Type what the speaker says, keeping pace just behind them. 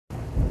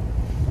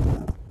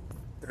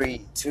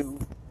Three, two,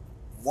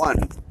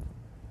 one.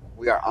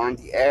 We are on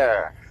the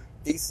air.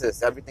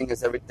 Thesis, everything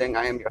is everything.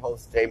 I am your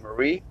host, Jay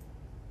Marie.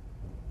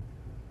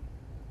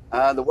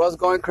 The world's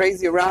going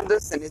crazy around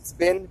us, and it's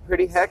been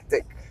pretty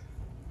hectic.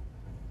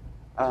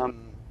 A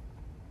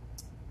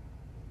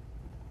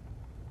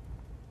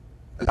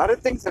lot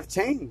of things have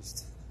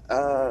changed.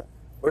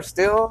 We're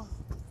still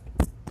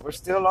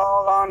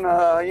all on,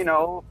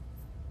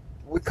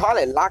 we call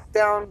it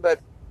lockdown, but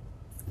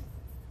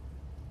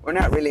we're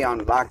not really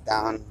on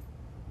lockdown.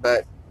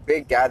 But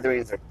big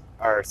gatherings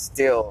are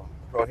still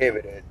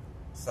prohibited.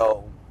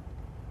 So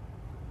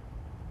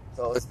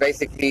it's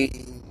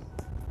basically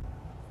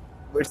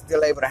we're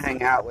still able to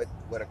hang out with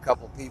a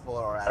couple people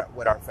or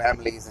with our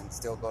families and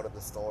still go to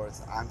the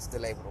stores. I'm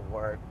still able to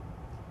work.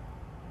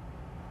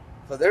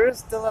 So there is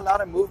still a lot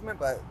of movement,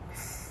 but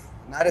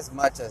not as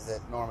much as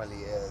it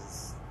normally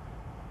is.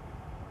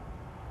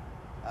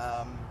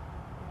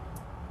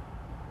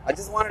 I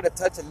just wanted to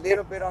touch a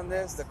little bit on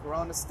this, the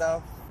corona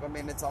stuff. I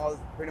mean, it's all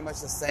pretty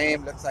much the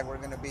same. Looks like we're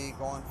going to be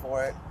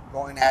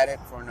going at it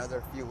for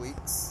another few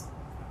weeks.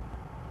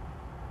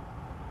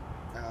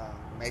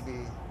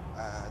 Maybe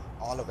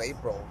all of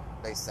April,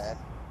 they said.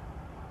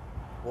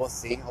 We'll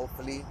see.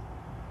 Hopefully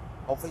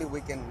we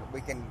can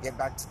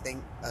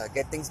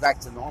get things back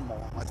to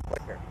normal much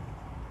quicker.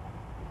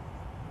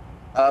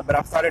 But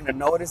I'm starting to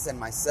notice in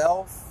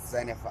myself,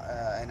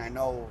 and I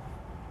know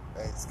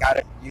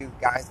you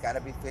guys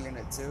gotta be feeling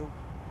it too.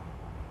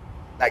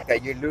 Like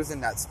that you're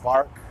losing that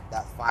spark,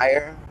 that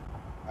fire.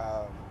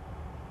 I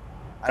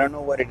don't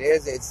know what it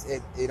is.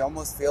 It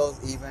almost feels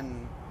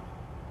even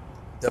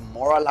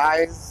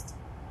demoralized.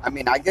 I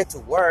mean, I get to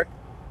work,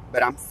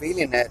 but I'm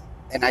feeling it,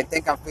 and I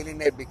think I'm feeling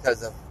it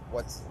because of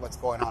what's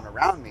going on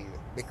around me,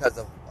 because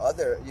of all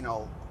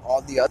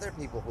the other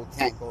people who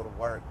can't go to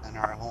work and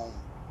are at home,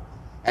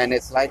 and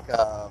it's like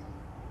I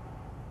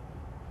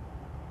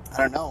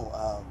don't know.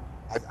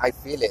 I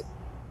feel it.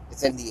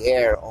 It's in the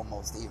air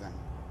almost, even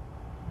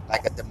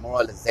like a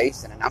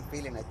demoralization, and I'm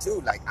feeling it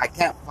too. Like I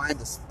can't find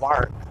the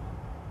spark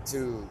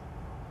to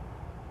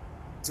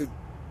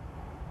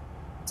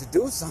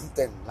do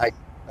something, like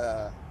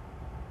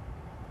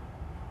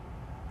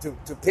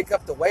to pick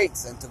up the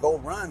weights and to go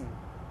run.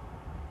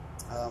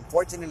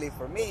 Fortunately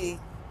for me,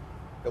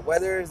 the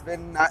weather has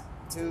been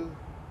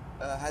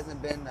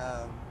hasn't been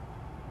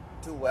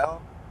too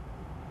well,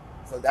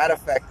 so that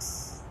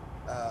affects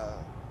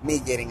me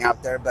getting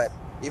out there. But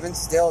even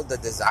still, the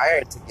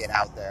desire to get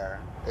out there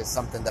is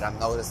something that I'm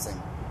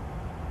noticing,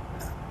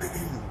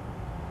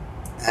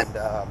 and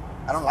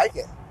I don't like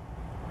it.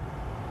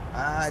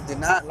 I do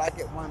not like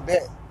it one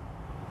bit.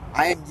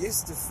 I am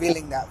used to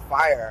feeling that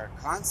fire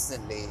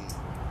constantly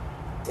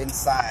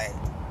inside,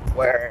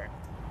 where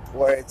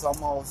it's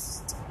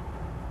almost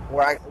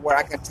where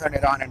I can turn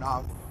it on and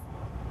off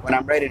when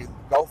I'm ready to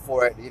go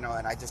for it, and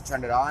I just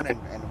turn it on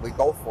and we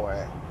go for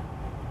it.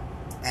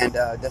 And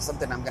that's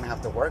something I'm gonna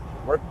have to work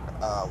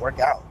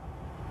out.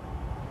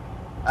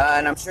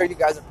 And I'm sure you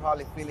guys are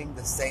probably feeling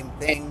the same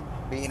thing,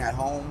 being at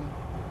home.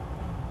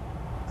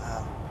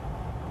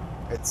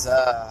 It's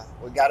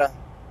we gotta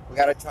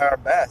try our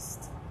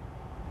best.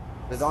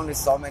 There's only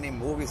so many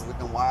movies we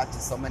can watch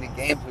and so many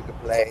games we can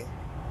play.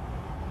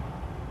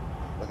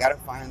 We gotta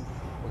find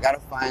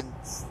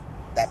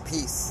that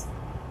peace.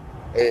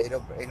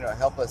 It'll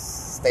help us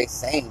stay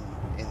sane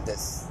in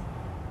this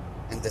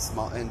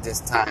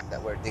time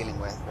that we're dealing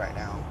with right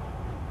now.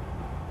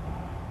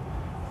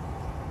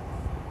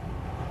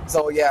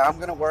 So yeah, I'm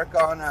gonna work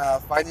on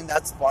finding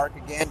that spark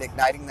again,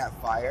 igniting that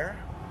fire,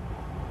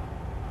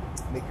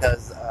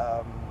 because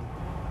I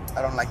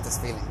don't like this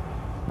feeling.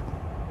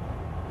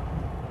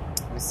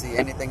 Let me see,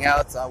 anything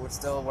else? We're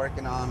still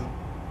working on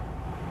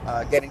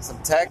getting some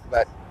tech,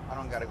 but I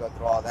don't gotta go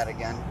through all that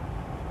again.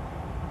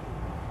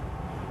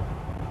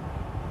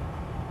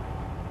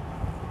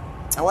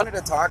 I wanted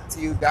to talk to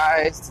you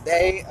guys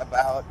today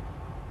about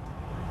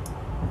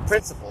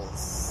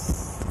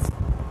principles.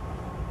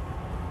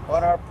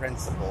 What are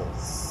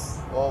principles?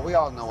 Well, we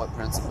all know what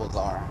principles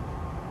are.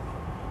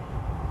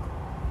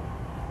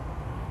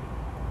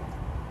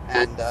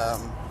 And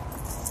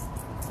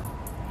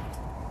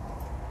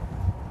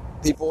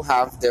people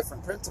have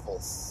different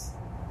principles.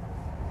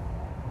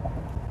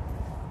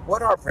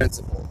 What are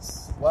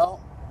principles? Well,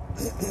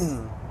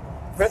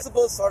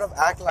 principles sort of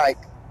act like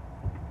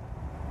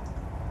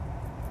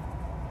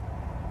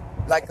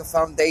a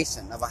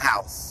foundation of a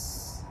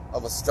house,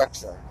 of a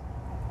structure.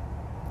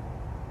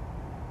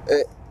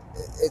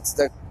 It's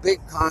the big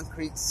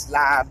concrete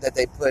slab that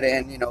they put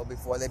in,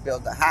 before they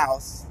build the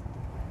house.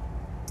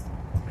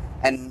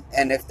 And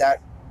if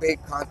that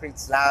big concrete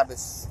slab is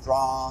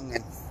strong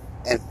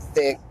and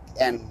thick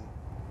and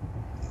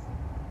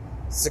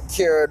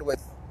secured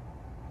with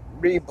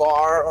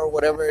rebar or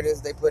whatever it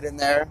is they put in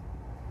there,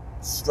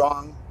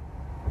 strong,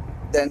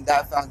 then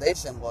that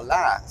foundation will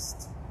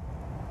last.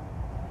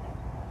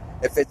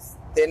 If it's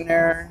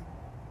thinner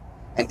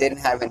and didn't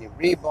have any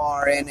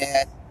rebar in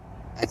it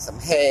and some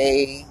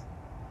hay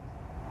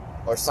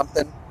or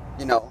something,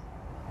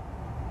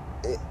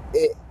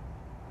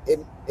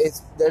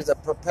 there's a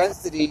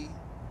propensity,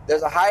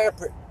 there's a higher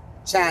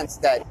chance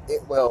that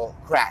it will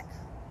crack,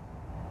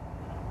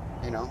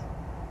 you know.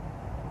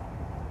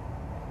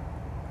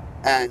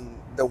 And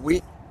the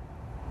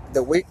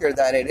weaker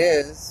that it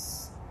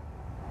is,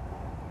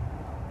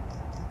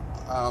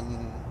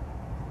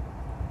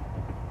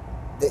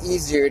 the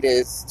easier it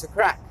is to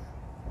crack.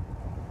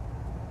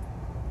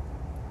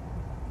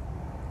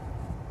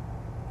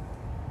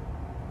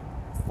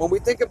 When we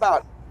think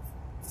about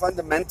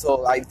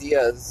fundamental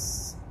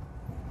ideas,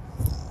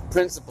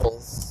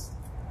 principles,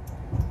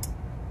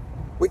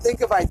 we think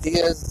of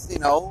ideas, you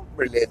know,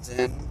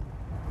 religion,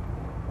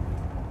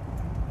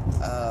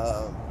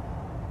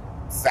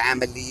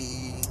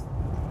 family,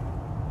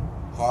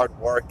 hard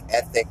work,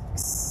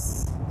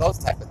 ethics, those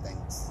type of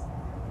things.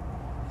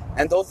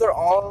 And those are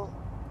all,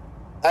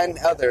 and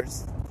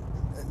others,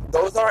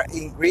 those are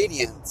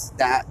ingredients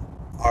that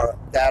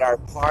are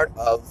part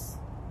of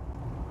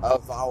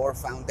our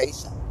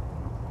foundation.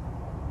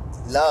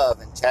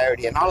 Love and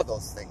charity and all of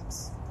those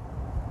things.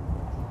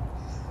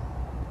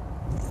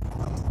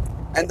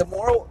 And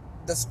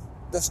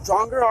the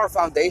stronger our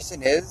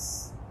foundation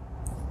is,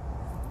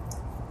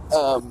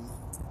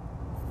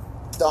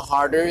 the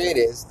harder it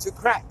is to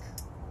crack.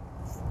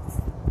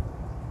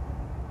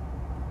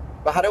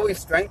 But how do we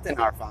strengthen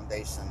our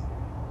foundation?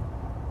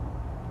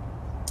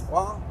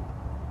 Well,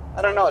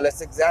 I don't know.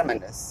 Let's examine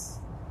this.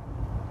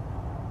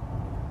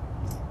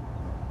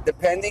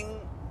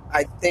 Depending,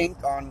 I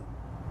think, on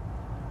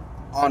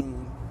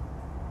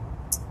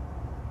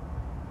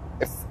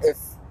if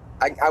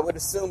I would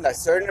assume that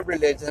certain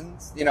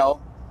religions, you know,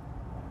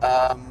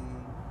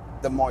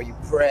 the more you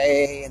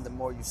pray and the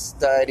more you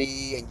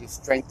study and you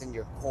strengthen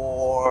your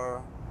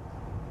core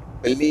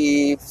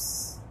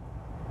beliefs,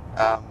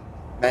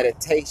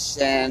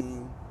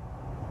 meditation,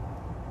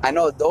 I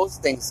know those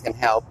things can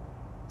help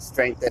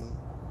strengthen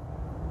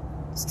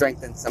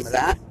some of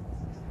that.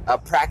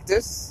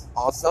 Practice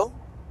also.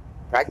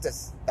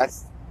 Practice.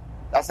 That's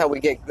how we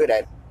get good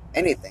at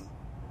anything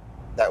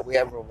that we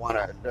ever want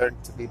to learn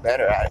to be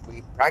better at.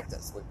 We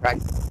practice. We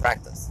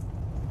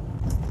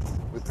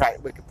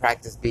could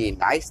practice being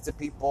nice to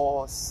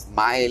people,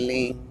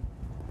 smiling,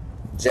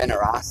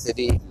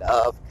 generosity,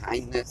 love,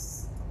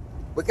 kindness.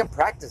 We can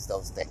practice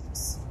those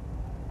things.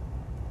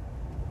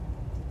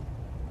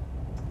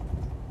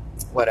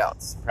 What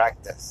else?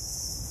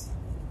 Practice.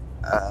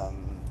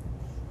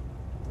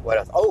 What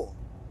else? Oh,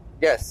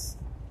 yes.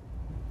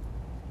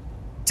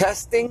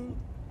 Testing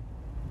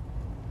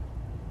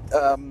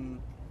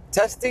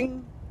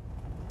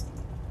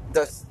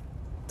the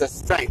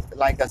strength,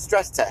 like a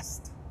stress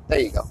test. There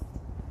you go.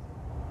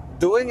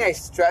 Doing a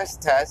stress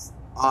test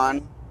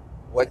on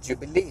what you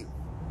believe.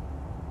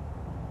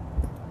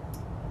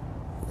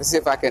 Let's see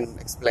if I can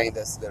explain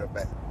this a little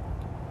bit.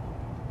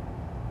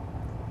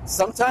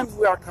 Sometimes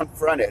we are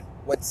confronted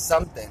with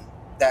something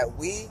that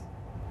we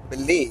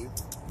believe,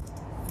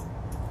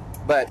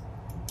 but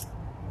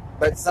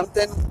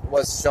something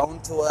was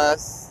shown to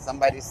us,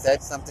 somebody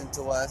said something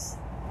to us,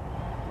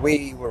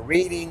 we were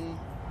reading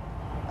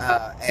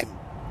and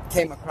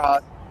came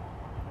across,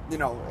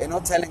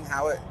 no telling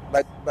how it,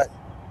 but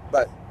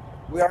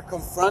we are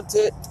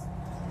confronted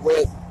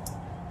with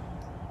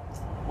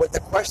the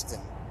question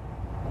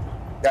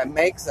that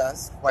makes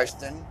us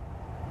question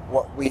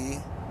what we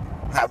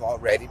have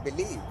already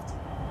believed.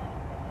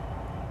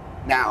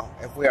 Now,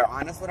 if we are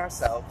honest with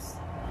ourselves,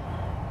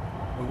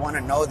 we want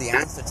to know the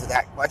answer to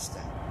that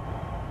question.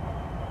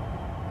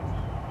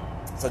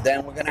 So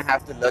then we're going to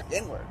have to look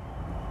inward.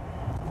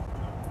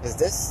 Is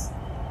this,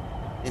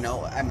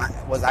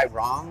 was I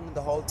wrong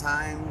the whole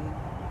time?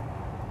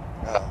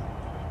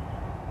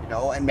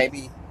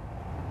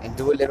 And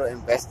do a little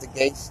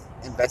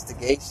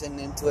investigation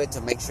into it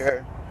to make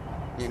sure,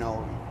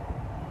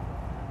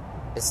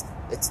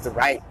 it's the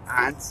right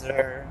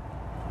answer.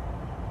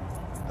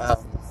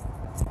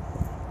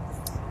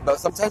 But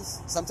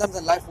sometimes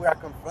in life we are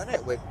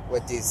confronted with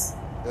these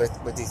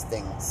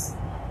things,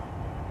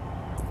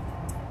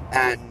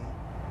 and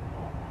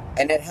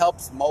it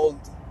helps mold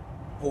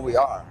who we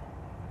are.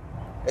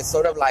 It's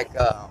sort of like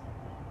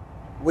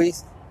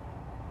with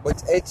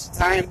each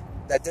time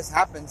that this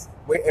happens,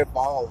 we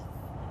evolve,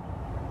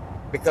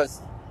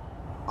 because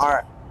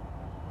our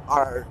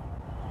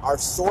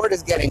sword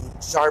is getting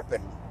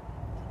sharpened.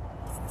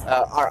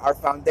 Our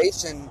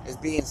foundation is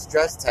being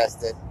stress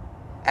tested,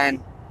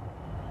 and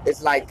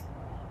it's like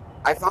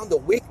I found a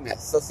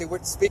weakness. So see,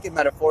 we're speaking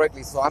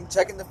metaphorically. So I'm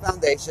checking the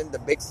foundation, the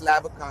big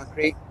slab of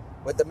concrete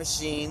with the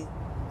machine,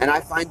 and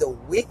I find a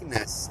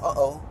weakness.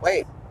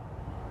 Wait.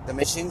 The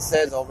machine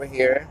says over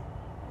here,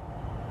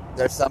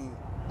 there's some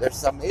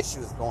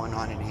issues going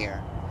on in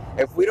here.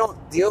 If we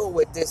don't deal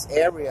with this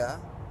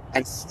area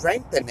and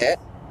strengthen it,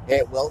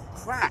 it will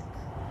crack,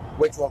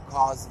 which will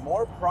cause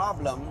more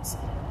problems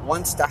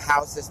once the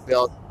house is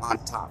built on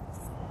top.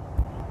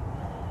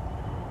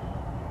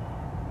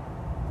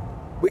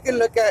 We can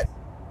look at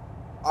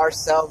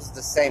ourselves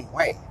the same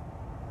way.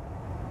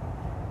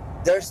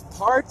 There's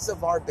parts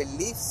of our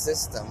belief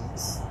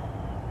systems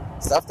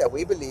stuff that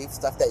we believe,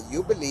 stuff that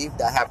you believe,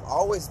 that have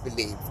always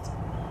believed,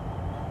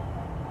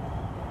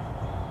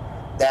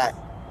 that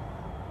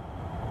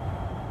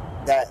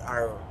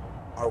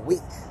are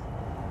weak.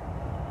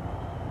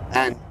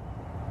 And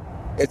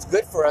it's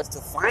good for us to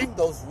find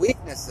those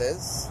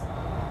weaknesses,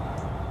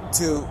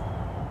 to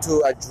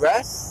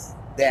address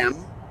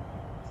them,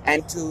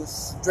 and to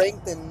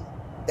strengthen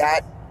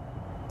that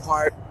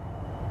part,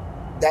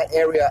 that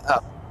area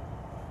up.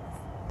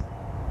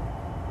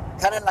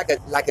 Kind of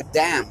like a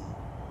dam.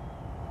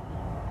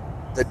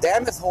 The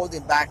dam is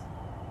holding back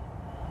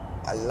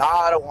a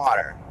lot of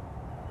water.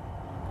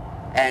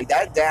 And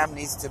that dam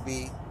needs to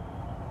be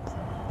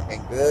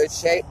in good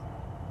shape,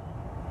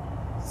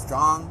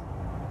 strong,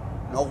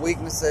 no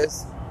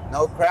weaknesses,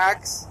 no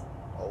cracks,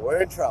 or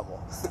we're in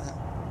trouble.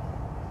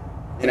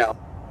 You know,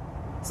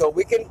 so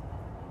we can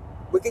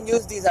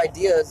use these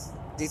ideas,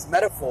 these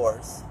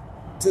metaphors,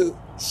 to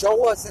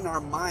show us in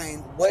our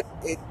mind what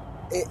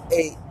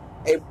a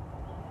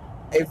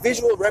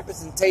visual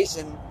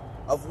representation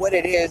of what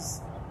it is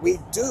we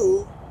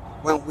do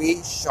when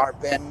we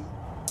sharpen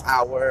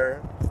our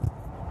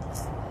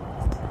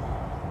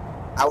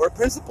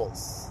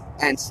principles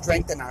and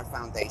strengthen our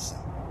foundation.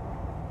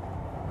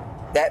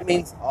 That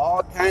means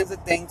all kinds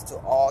of things to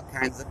all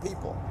kinds of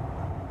people.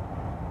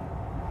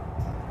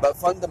 But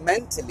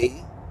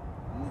fundamentally,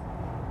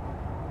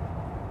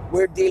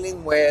 we're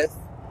dealing with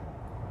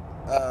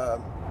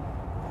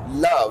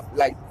love,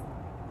 like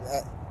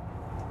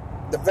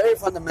the very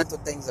fundamental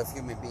things of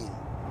human being.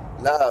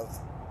 Love,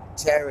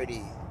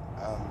 charity,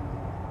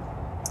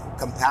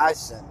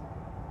 compassion,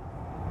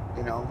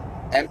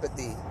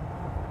 empathy.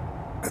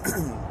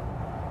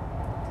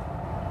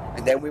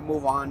 And then we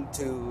move on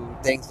to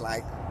things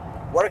like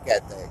work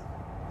ethic,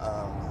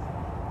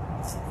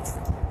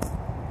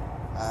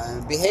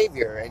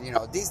 behavior, and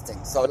these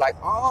things. So like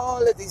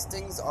all of these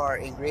things are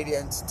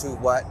ingredients to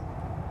what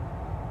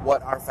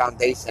our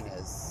foundation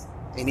is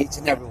in each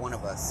and every one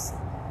of us.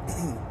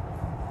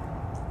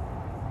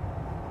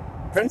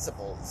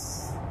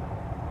 Principios,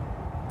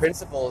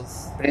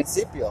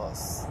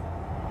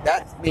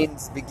 that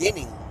means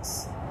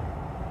beginnings,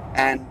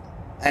 and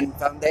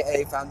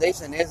a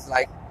foundation is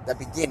like the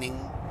beginning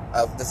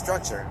of the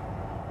structure.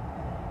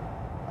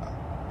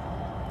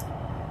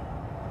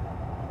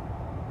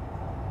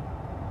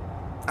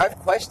 I've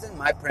questioned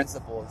my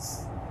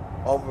principles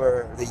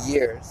over the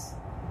years,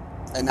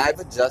 and I've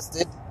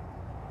adjusted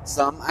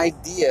some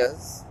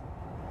ideas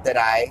that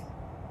I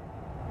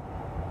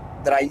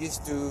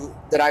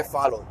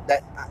followed,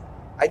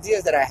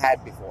 ideas that I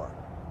had before.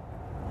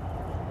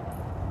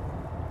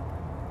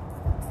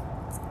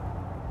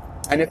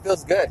 And it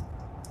feels good,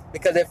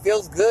 because it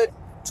feels good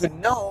to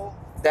know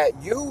that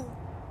you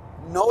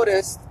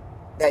noticed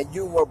that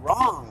you were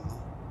wrong.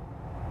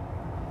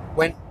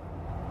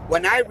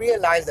 When I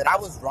realized that I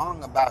was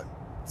wrong about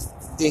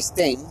these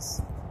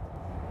things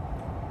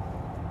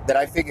that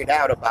I figured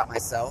out about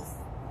myself,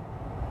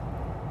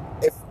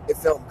 it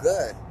felt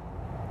good.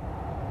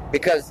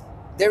 Because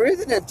there is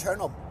an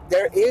internal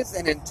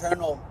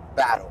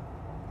battle.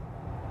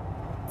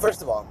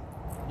 First of all,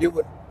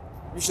 you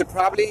should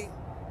probably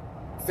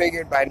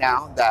figured by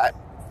now that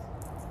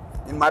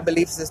in my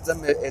belief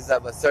system is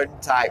of a certain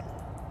type.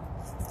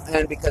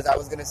 And because I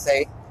was going to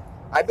say,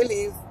 I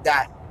believe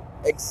that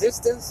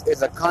existence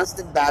is a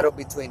constant battle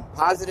between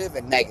positive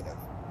and negative,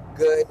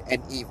 good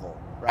and evil,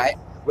 right?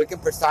 We can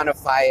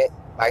personify it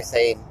by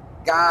saying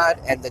God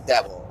and the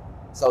devil.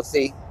 So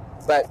see,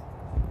 but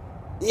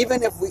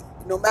even if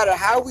no matter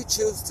how we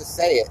choose to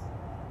say it,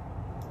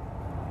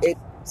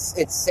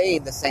 it's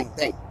saying the same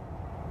thing.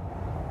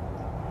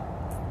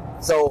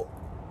 So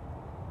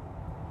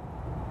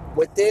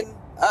within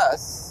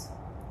us,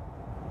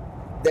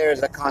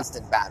 there's a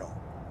constant battle.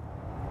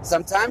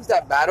 Sometimes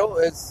that battle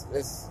is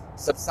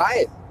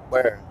subsided,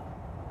 where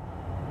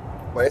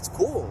it's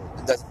cool.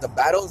 The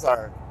battles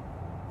are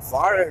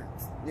far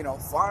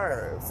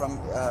from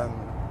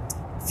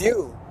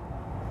few.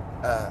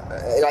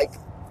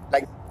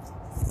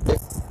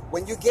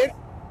 When you get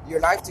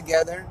your life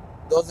together,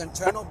 those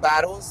internal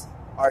battles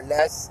are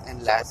less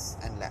and less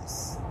and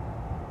less.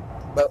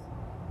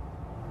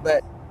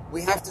 But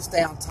we have to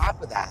stay on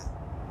top of that.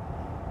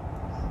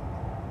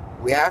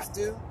 We have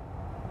to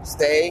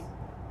stay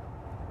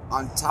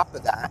on top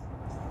of that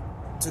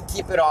to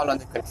keep it all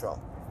under control.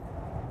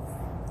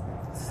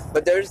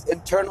 But there's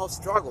internal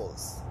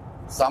struggles.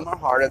 Some are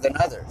harder than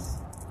others.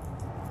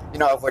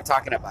 If we're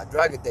talking about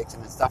drug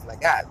addiction and stuff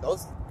like that,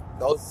 those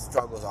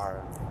struggles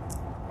are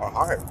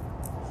hard.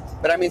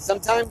 But I mean,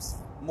 sometimes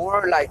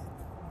more like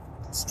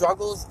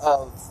struggles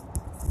of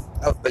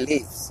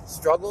beliefs,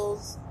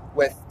 struggles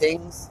with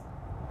things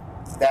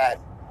that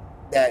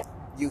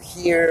you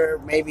hear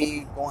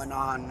maybe going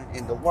on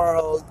in the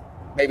world,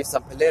 maybe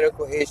some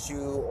political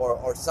issue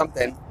or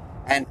something,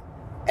 and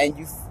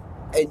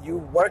you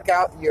work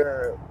out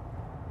your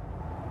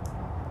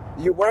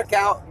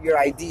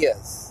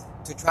ideas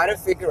to try to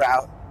figure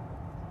out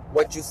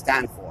what you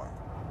stand for.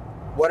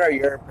 What are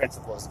your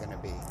principles going to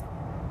be?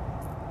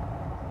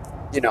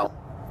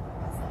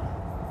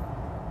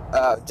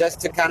 just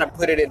to kind of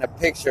put it in a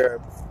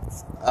picture,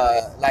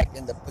 like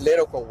in the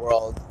political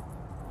world,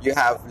 you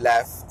have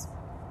left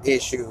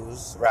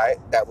issues, right?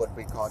 That would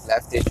be called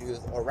left issues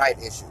or right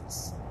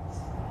issues.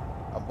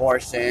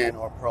 Abortion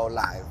or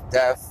pro-life,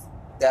 death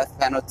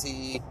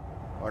penalty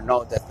or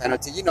no death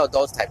penalty,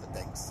 those type of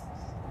things.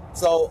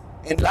 So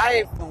in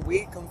life,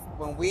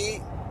 when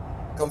we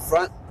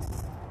confront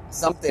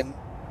something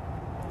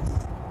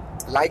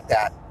like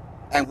that,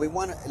 and we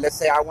want to, let's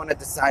say I want to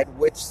decide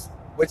which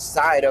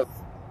side of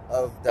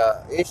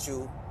the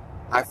issue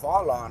I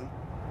fall on,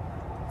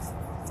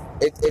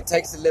 it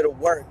takes a little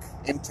work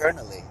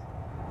internally.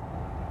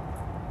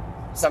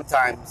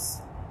 Sometimes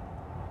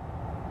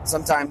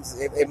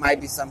it might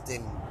be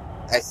something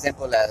as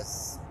simple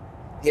as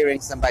hearing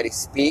somebody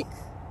speak,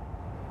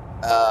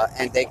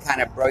 and they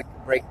kind of break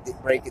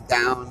it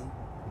down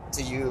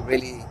to you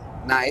really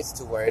nice,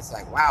 to where it's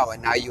like, wow,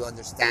 and now you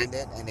understand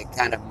it, and it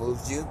kind of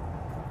moves you.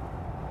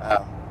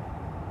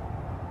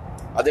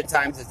 Other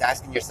times it's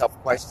asking yourself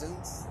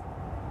questions,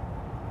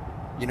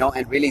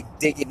 and really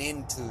digging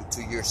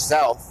into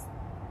yourself,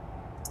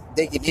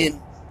 digging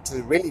in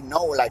to really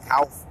know, like,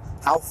 how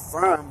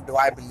firm do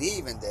I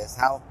believe in this?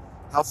 How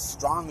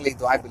strongly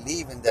do I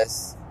believe in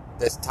this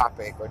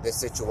topic or this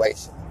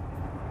situation?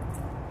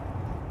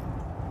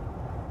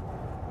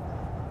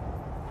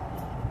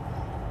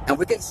 And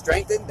we can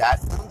strengthen that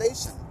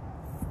foundation.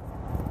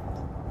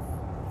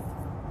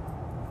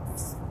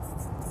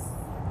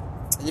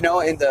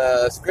 In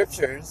the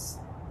scriptures,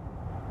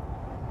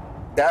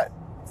 that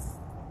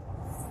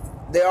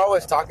they're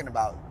always talking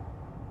about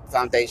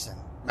foundation,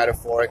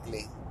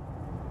 metaphorically.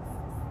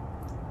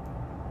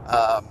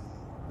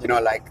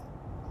 Like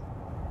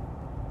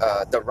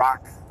the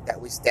rock that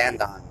we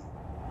stand on.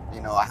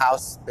 A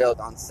house built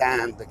on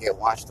sand to get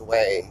washed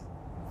away.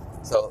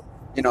 So,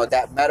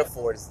 that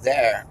metaphor is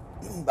there,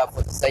 but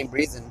for the same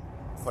reason,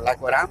 for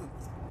like what I'm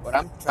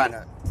trying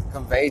to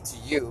convey to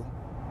you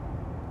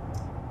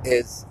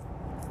is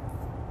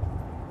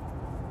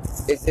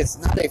it's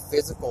not a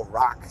physical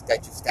rock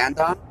that you stand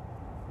on.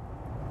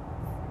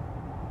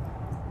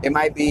 It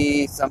might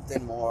be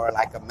something more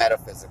like a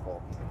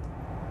metaphysical.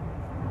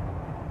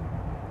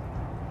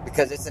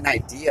 Because it's an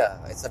idea,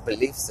 it's a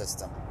belief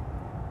system.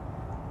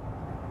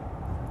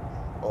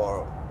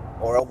 Or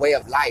a way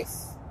of life,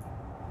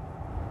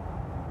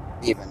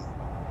 even.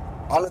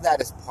 All of that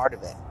is part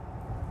of it.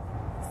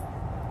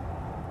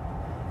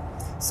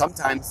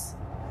 Sometimes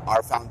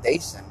our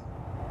foundation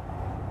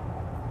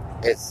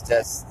is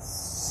just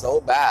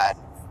so bad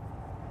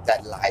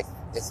that life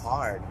is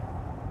hard.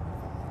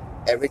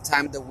 Every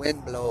time the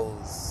wind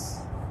blows,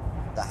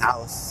 the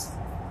house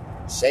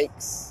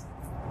shakes.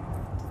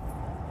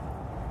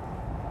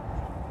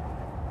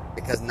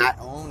 Because not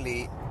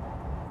only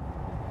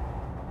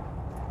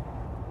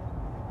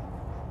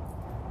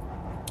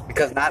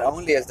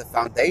is the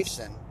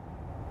foundation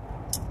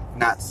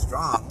not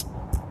strong,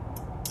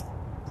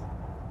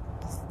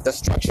 the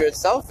structure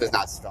itself is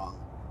not strong.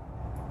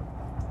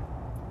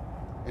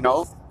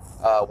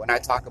 When I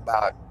talk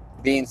about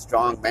being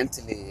strong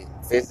mentally,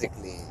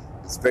 physically,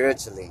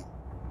 spiritually,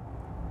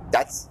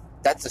 that's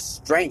a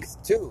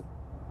strength too.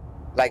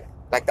 Like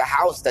the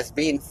house that's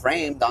being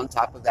framed on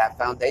top of that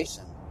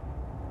foundation.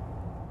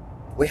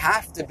 We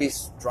have to be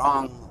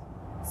strong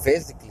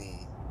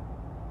physically,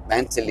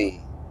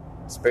 mentally,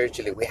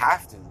 spiritually. We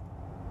have to.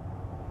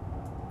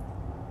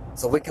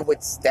 So we can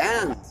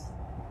withstand.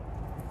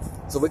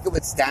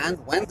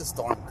 When the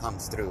storm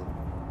comes through.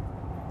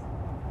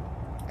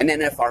 And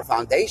then if our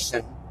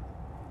foundation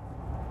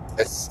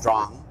is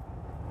strong,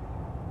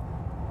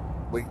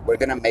 we're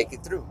going to make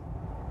it through.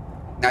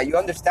 Now you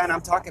understand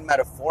I'm talking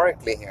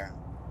metaphorically here.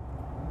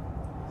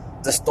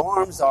 The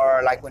storms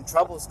are like when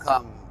troubles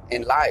come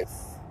in life.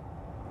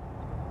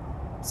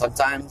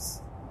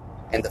 Sometimes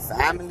in the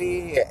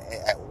family,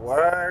 at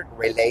work,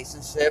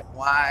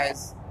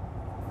 relationship-wise,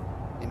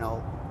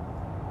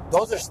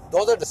 those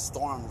are the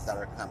storms that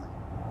are coming.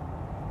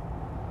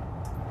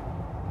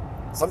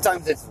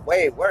 Sometimes it's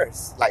way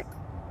worse. Like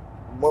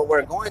what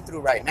we're going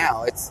through right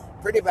now, it's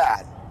pretty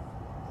bad.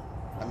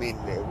 I mean,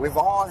 we've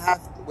all had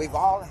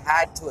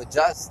to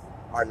adjust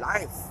our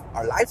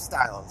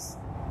lifestyles.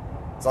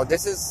 So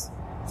this is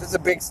a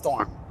big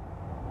storm.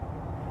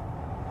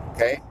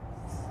 Okay?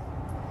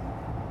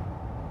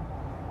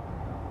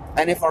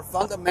 And if our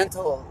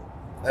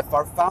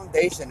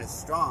foundation is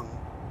strong,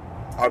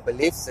 our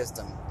belief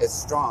system is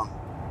strong,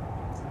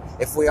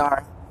 if we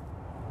are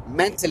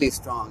mentally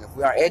strong, if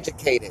we are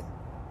educated,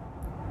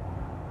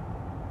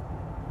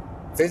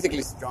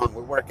 physically strong,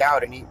 we work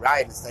out and eat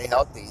right and stay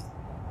healthy,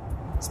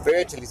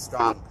 spiritually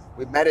strong,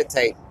 we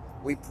meditate,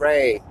 we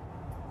pray,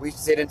 we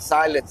sit in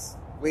silence,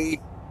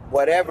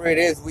 whatever it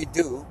is we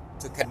do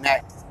to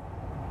connect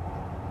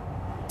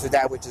to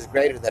that which is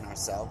greater than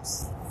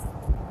ourselves,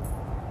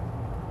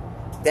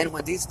 then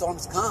when these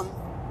storms come,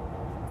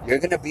 you're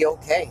going to be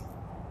okay.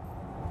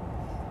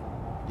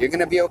 You're going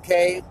to be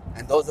okay,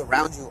 and those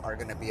around you are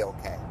going to be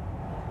okay.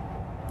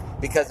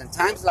 Because in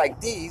times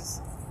like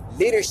these,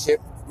 leadership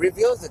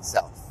reveals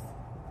itself.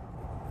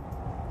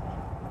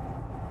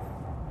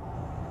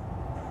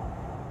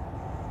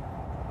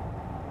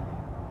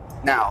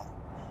 Now,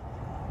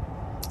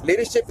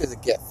 leadership is a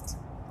gift.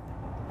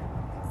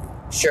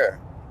 Sure,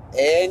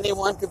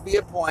 anyone could be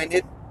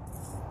appointed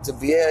to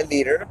be a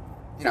leader.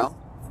 You know,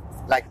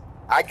 like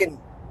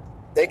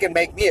they can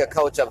make me a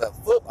coach of a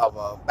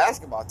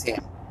basketball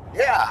team.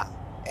 Yeah,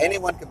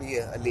 anyone could be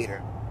a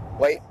leader.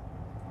 Wait,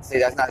 see,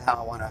 that's not how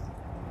I want to.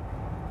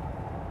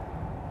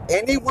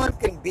 Anyone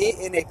can be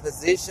in a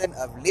position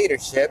of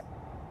leadership,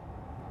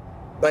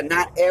 but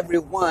not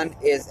everyone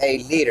is a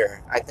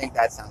leader. I think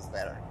that sounds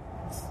better.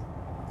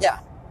 Yeah,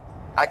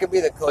 I could be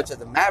the coach of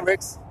the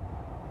Mavericks,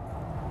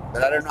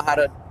 but I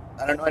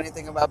don't know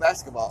anything about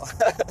basketball.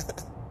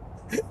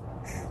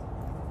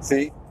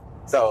 See?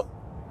 So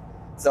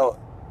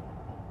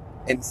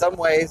in some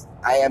ways,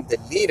 I am the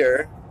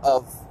leader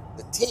of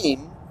the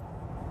team,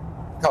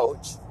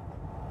 coach,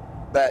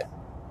 but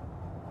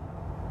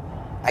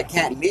I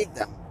can't lead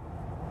them.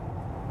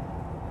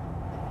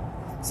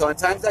 So in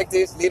times like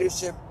this,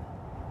 leaders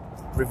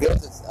reveal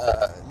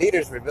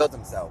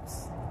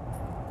themselves.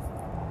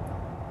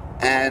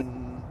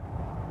 And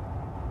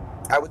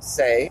I would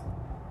say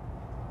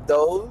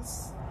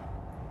those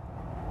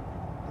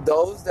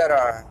that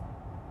are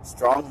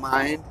strong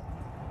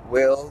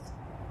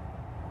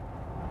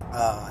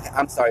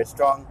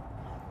strong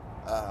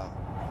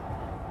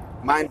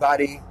mind,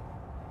 body,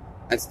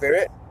 and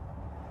spirit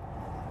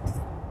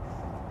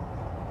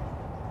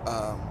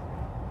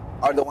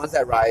are the ones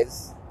that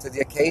rise to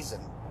the occasion.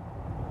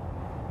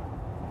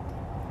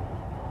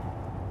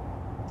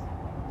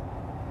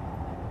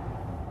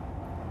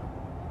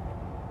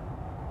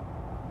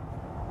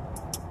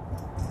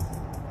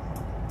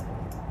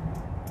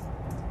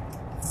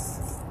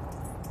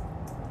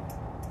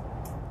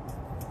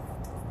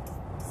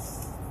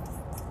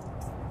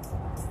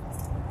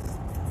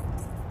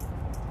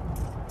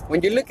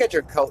 When you look at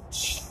your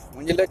coach,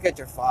 when you look at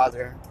your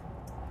father,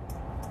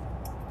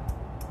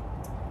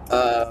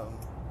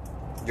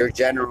 your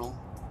general,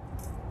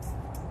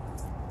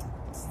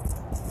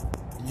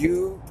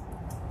 you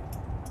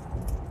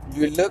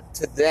look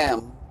to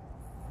them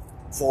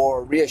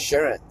for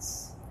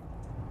reassurance.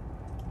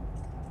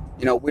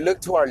 You know, we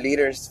look to our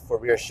leaders for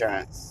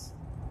reassurance.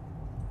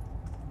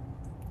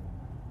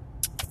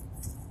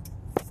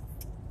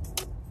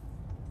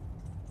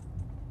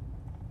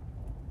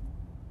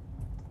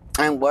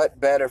 And what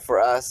better for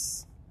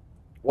us,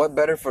 what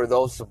better for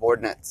those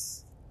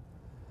subordinates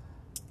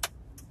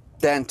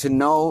than to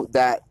know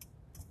that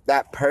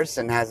that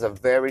person has a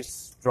very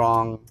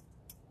strong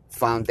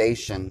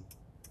foundation,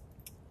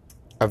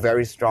 a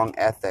very strong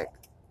ethic,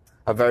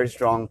 a very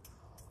strong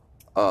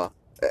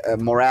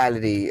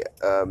morality,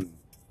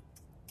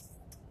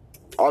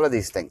 all of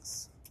these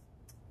things.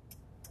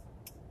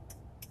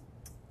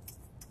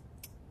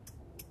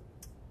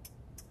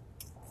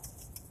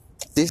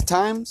 These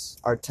times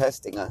are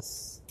testing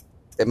us.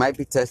 They might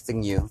be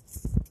testing you.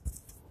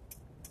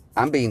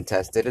 I'm being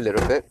tested a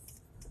little bit.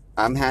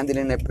 I'm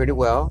handling it pretty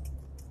well,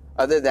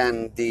 other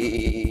than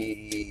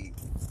the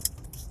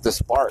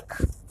spark,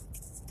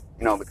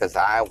 you know, because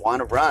I want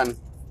to run.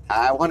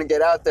 I want to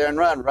get out there and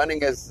run.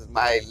 Running is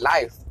my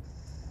life.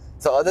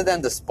 So other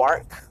than the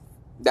spark,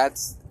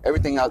 that's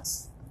everything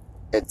else.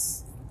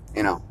 It's,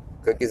 you know,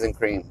 cookies and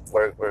cream.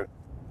 We're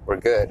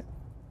good.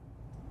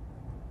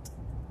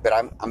 But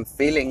I'm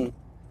feeling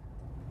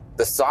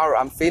the sorrow.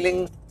 I'm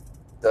feeling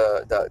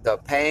the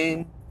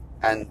pain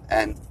and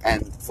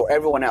for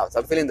everyone else.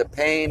 I'm feeling the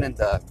pain and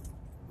the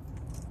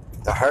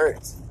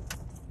hurt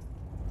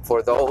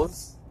for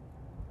those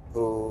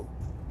who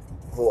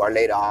are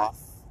laid off,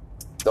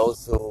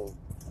 those who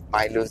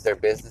might lose their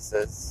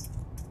businesses.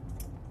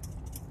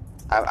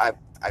 I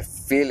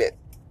feel it,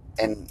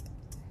 and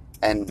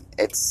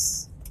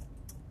it's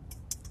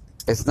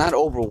not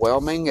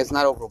overwhelming. It's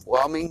not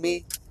overwhelming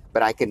me,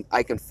 but I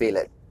can feel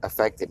it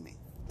affecting me.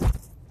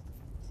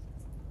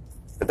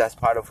 But that's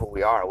part of who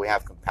we are. We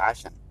have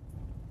compassion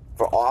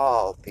for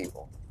all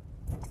people.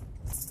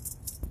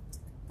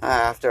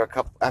 After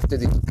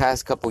these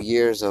past couple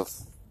years of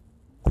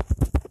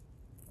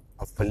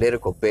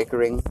political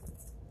bickering,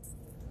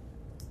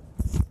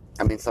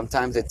 I mean,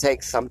 sometimes it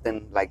takes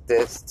something like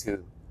this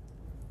to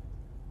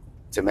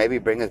maybe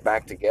bring us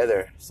back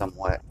together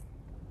somewhat,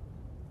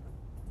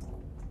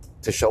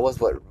 to show us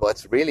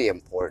what's really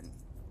important.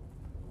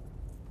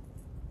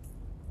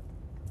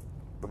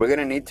 But we're going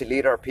to need to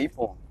lead our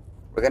people.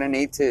 We're going to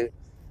need to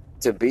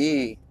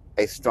be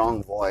a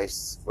strong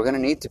voice. We're going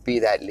to need to be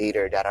that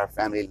leader that our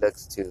family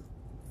looks to.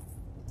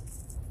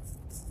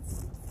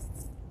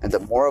 And the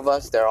more of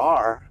us there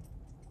are,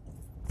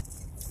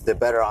 the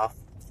better off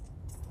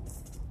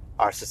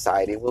our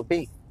society will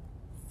be.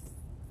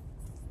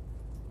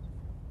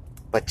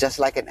 But just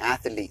like an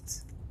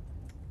athlete,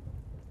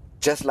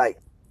 just like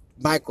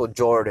Michael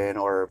Jordan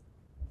or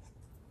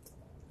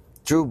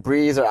Drew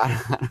Brees, or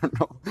I don't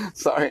know,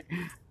 sorry,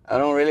 I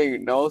don't really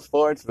know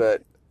sports,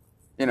 but,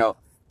 you know,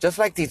 just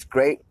like these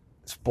great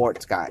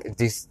sports guys,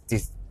 these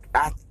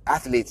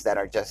athletes that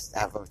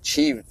have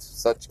achieved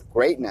such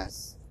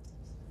greatness.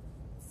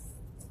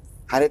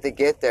 How did they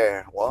get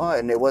there? Well,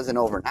 and it wasn't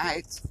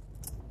overnight.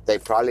 They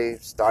probably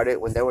started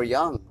when they were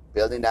young,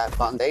 building that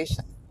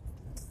foundation.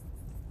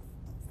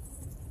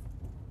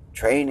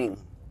 Training,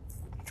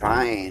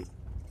 trying,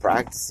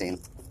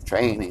 practicing,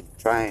 training,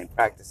 trying,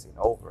 practicing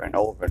over and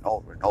over and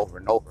over and over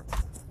and over.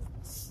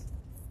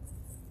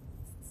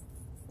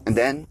 And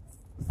then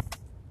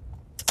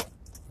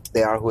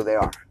they are who they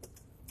are.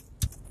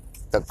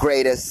 The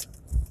greatest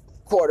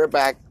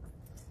quarterback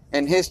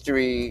in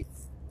history.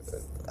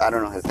 I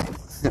don't know his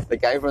name. The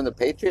guy from the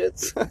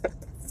Patriots.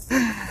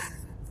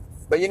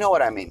 But you know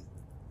what I mean.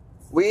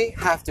 We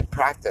have to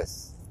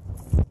practice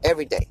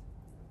every day.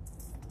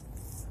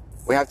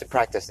 We have to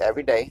practice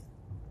every day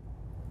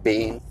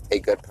being a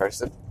good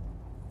person,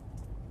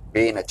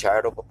 being a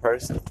charitable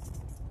person,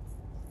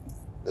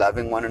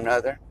 loving one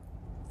another,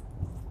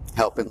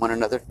 helping one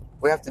another.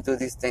 We have to do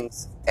these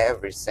things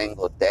every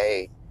single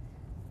day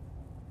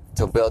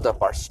to build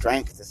up our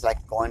strength. It's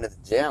like going to the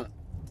gym.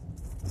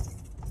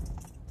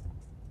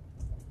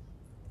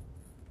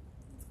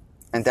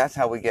 And that's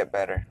how we get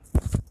better.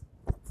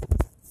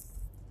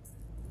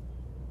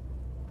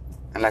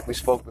 And like we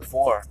spoke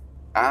before,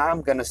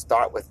 I'm going to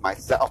start with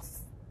myself.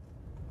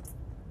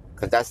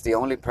 Because that's the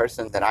only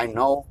person that I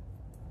know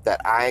that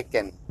I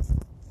can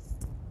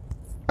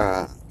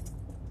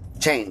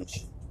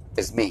change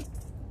is me.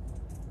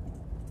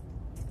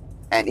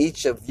 And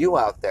each of you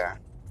out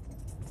there,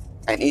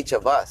 and each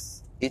of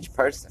us, each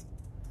person,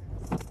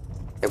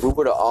 if we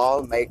were to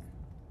all make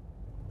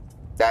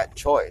that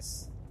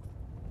choice,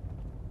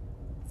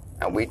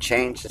 and we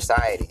change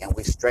society, and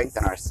we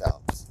strengthen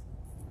ourselves,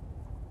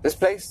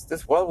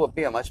 this world will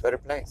be a much better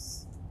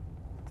place.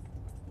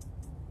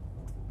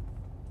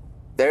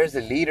 There is a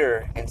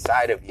leader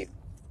inside of you.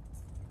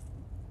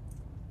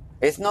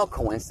 It's no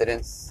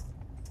coincidence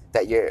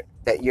that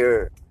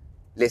you're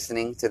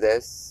listening to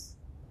this.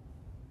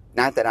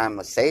 Not that I'm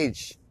a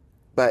sage,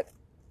 but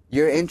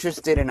you're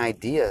interested in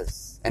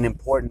ideas and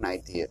important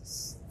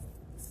ideas.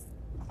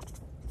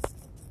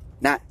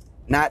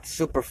 Not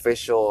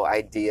superficial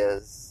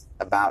ideas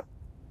about,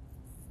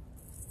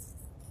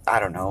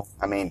 I don't know.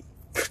 I mean,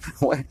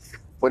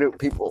 what do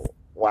people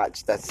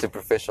watch that's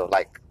superficial?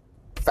 Like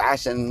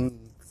fashion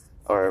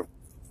or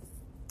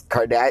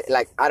Kardashian?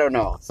 Like, I don't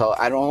know. So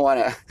I don't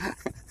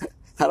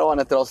want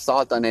to throw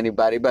salt on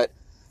anybody, but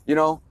you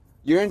know,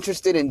 you're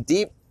interested in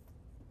deep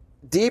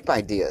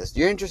ideas.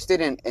 You're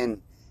interested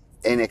in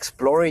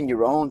exploring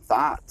your own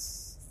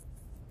thoughts.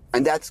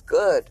 And that's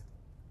good.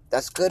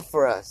 That's good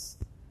for us.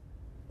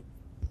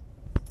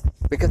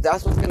 Because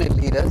that's what's going to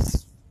lead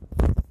us.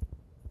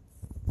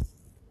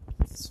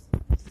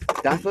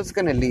 That's what's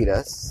going to lead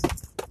us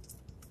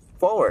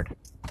forward.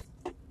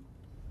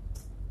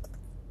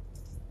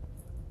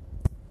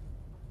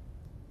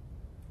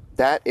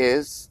 That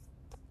is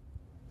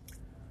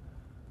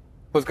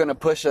what's going to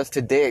push us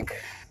to dig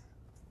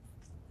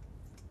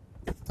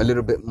a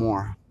little bit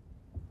more,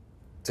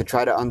 to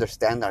try to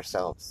understand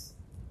ourselves.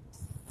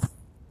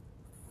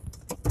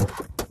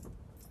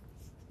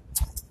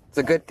 It's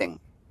a good thing.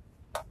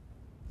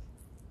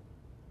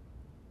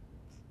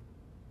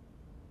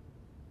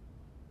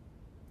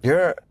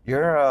 You're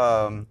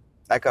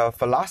like a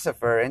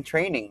philosopher in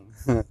training,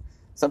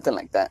 something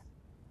like that.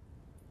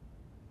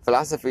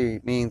 Philosophy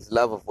means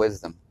love of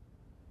wisdom.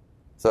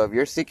 So if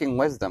you're seeking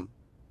wisdom,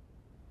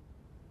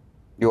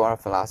 you are a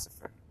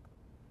philosopher.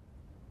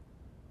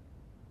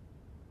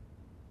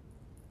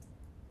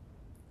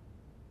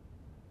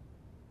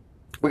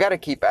 We got to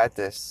keep at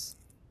this.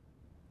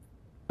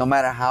 No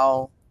matter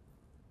how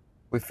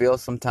we feel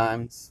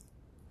sometimes.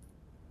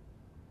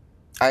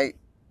 I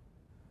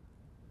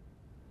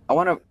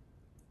want to,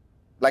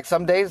 like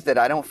some days that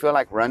I don't feel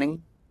like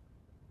running,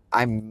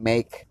 I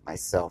make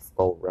myself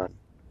go run.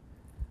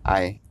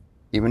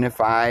 Even if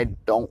I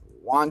don't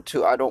want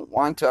to, I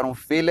don't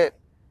feel it.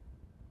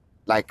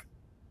 Like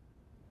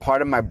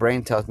part of my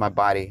brain tells my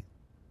body,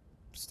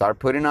 start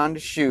putting on the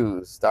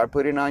shoes, start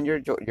putting on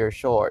your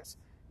shorts,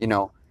 you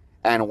know.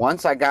 And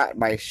once I got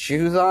my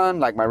shoes on,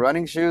 like my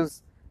running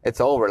shoes,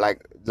 it's over.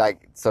 Like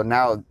so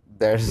now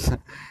there's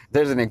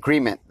an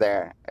agreement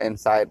there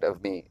inside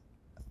of me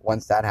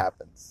once that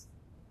happens.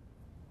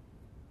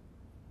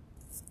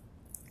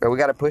 But we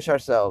got to push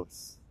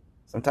ourselves.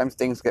 Sometimes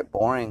things get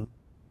boring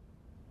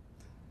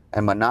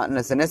and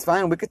monotonous, and it's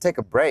fine. We could take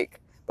a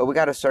break, but we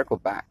got to circle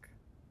back.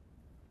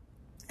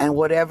 And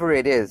whatever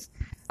it is,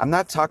 I'm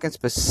not talking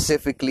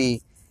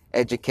specifically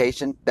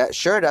education.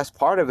 That's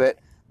part of it,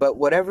 but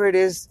whatever it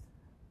is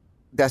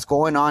that's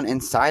going on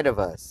inside of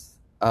us,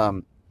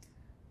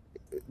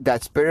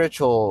 that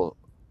spiritual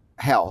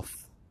health,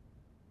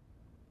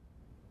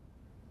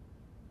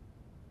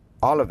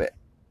 all of it,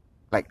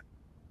 like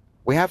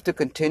we have to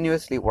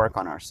continuously work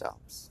on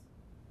ourselves.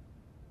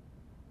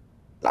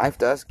 Life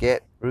does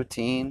get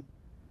routine,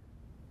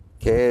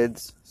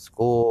 kids,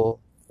 school,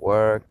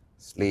 work,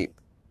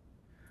 sleep,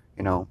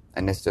 you know,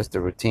 and it's just a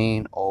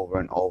routine over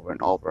and over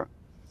and over.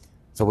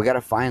 So we gotta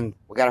find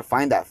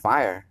that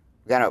fire.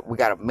 We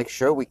gotta make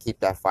sure we keep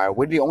that fire.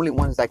 We're the only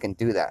ones that can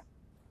do that.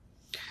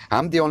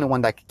 I'm the only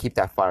one that can keep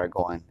that fire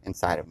going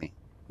inside of me.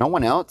 No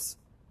one else.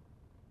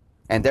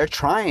 And they're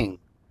trying.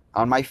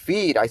 On my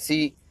feed, I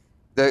see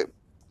the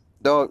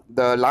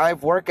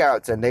live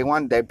workouts, and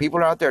that people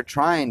are out there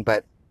trying,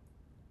 but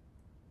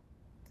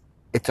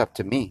it's up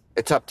to me.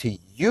 It's up to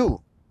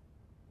you.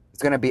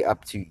 It's going to be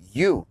up to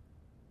you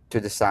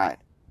to decide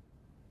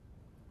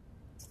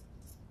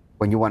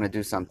when you want to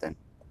do something,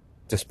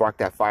 to spark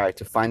that fire,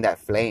 to find that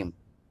flame.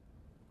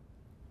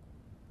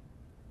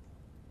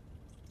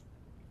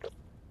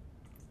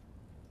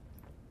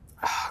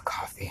 Ah,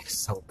 coffee is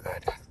so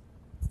good.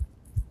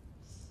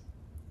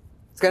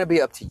 It's going to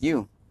be up to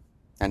you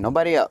and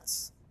nobody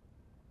else.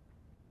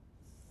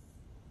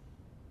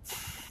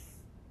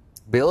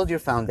 Build your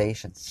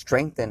foundation.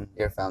 Strengthen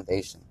your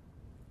foundation.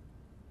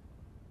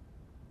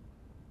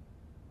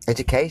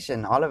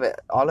 Education, all of it,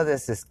 all of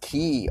this is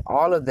key.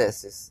 All of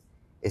this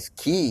is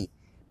key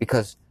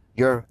because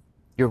you're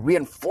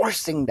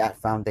reinforcing that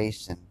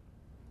foundation.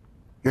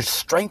 You're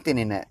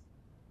strengthening it.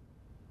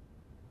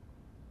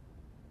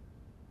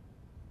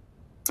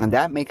 And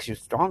that makes you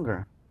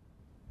stronger.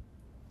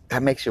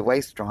 That makes you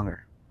way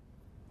stronger.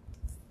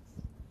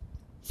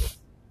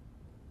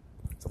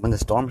 So when the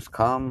storms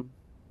come,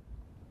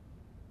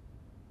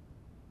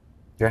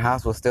 your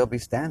house will still be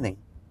standing.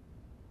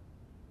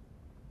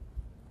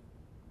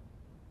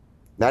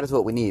 That is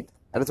what we need.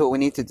 That is what we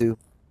need to do.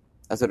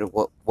 That's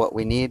what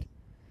we need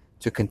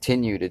to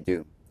continue to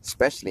do,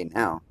 especially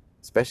now.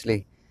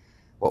 Especially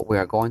what we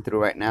are going through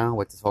right now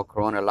with this whole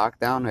corona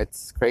lockdown.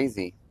 It's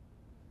crazy.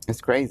 It's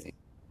crazy.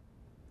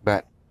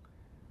 But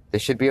there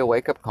should be a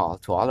wake-up call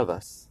to all of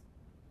us.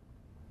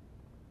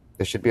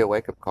 There should be a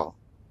wake-up call.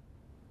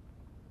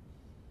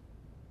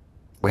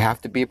 We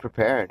have to be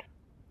prepared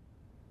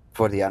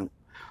for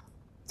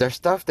there's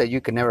stuff that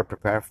you can never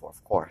prepare for,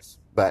 of course,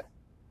 but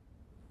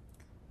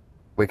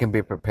we can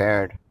be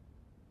prepared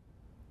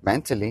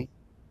mentally,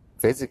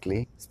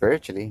 physically,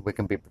 spiritually. We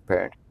can be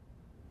prepared.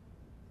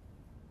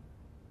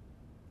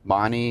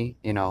 Money,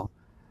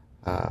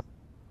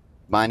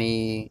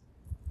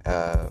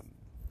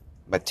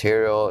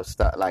 material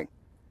stuff, like,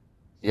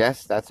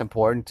 yes, that's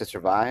important to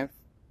survive,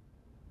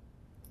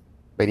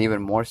 but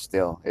even more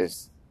still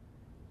is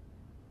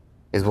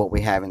what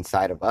we have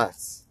inside of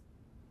us.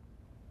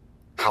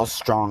 How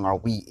strong are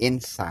we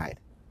inside?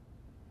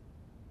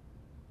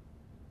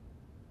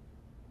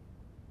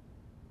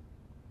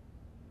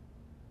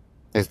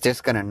 Is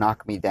this gonna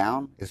knock me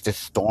down? Is this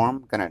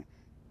storm gonna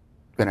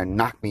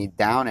knock me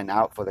down and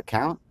out for the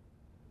count?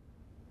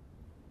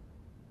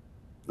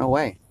 No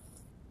way.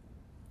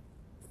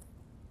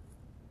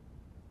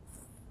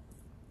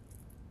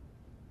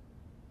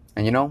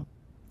 And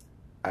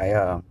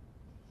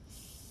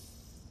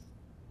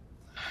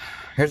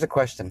here's a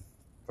question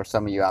for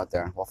some of you out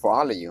there. Well, for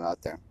all of you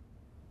out there.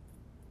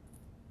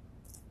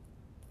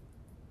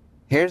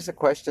 Here's a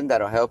question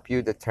that'll help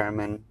you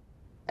determine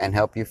and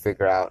help you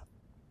figure out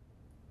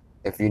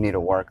if you need to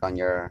work on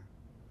your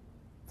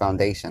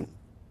foundation.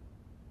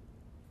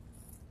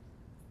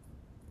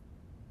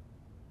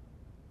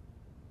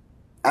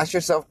 Ask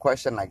yourself a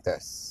question like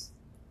this.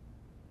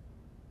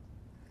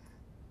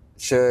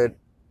 Should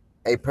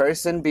a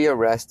person be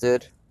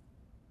arrested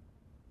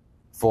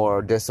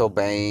for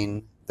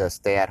disobeying the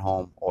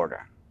stay-at-home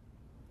order?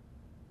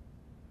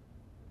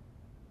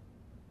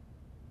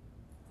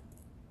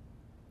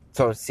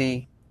 So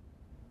see,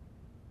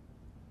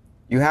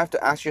 you have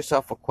to ask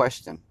yourself a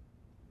question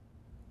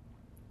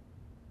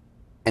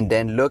and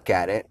then look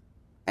at it,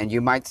 and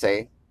you might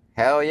say,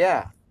 hell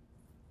yeah,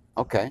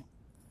 okay.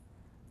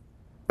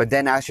 But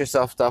then ask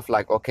yourself stuff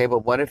like, okay,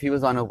 but what if he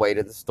was on his way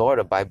to the store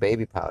to buy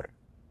baby powder?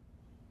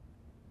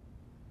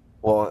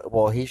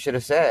 Well, he should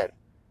have said,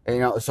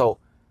 so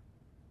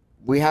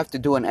we have to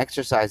do an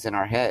exercise in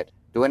our head.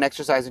 Do an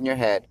exercise in your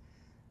head,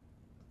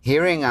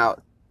 hearing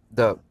out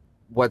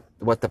what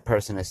the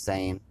person is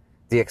saying,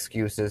 the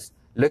excuses,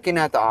 looking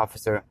at the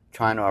officer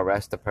trying to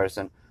arrest the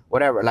person,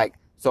 whatever. Like,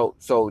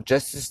 so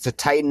just to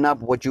tighten up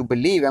what you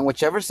believe, and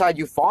whichever side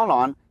you fall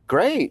on,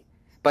 great.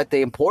 But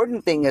the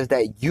important thing is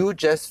that you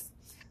just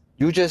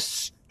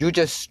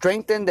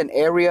strengthened an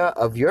area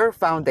of your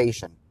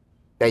foundation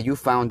that you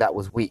found that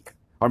was weak.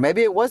 Or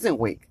maybe it wasn't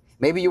weak.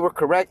 Maybe you were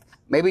correct.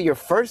 Maybe your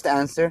first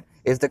answer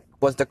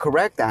was the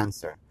correct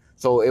answer.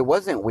 So it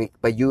wasn't weak,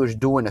 but you were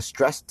doing a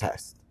stress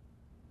test.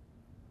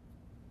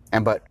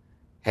 But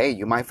hey,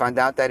 you might find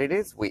out that it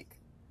is weak.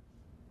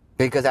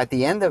 Because at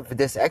the end of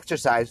this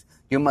exercise,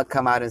 you might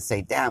come out and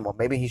say, damn, well,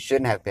 maybe he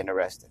shouldn't have been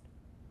arrested.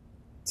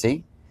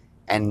 See?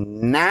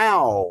 And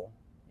now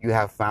you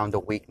have found the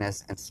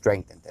weakness and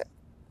strengthened it.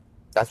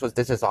 That's what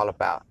this is all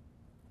about.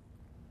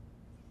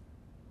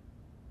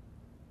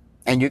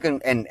 And you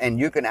can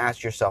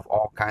ask yourself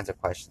all kinds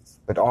of questions.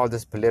 With all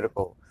this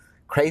political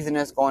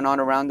craziness going on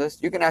around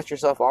us, you can ask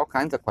yourself all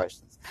kinds of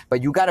questions.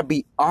 But you got to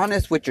be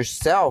honest with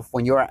yourself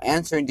when you are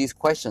answering these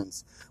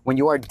questions, when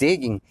you are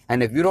digging.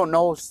 And if you don't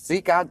know,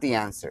 seek out the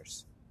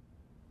answers.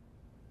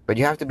 But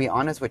you have to be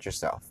honest with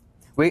yourself.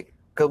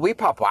 Because we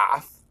pop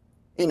off,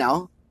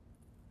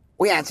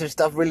 we answer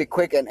stuff really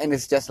quick, and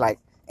it's just like,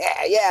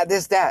 yeah,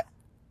 this, that.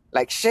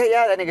 Like, shit,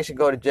 yeah, that nigga should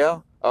go to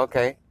jail.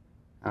 Okay.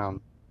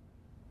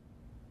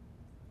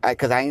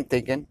 Because I ain't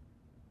thinking.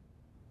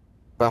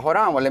 But hold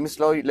on, well, let me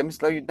slow you down. Let me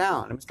slow you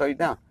down. Let me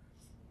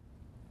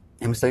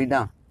slow you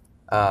down.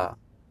 Uh,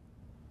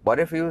 what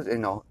if you was,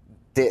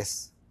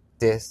 this,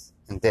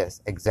 and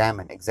this?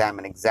 Examine,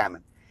 examine,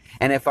 examine.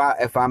 And if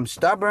I'm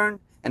stubborn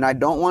and I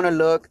don't want to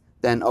look,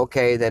 then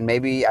okay, then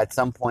maybe at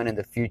some point in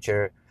the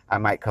future I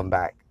might come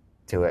back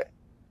to it.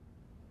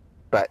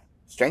 But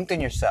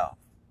strengthen yourself.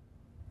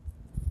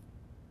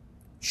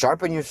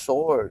 Sharpen your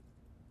sword.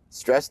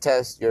 Stress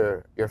test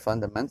your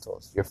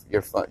fundamentals,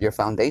 your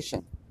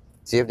foundation.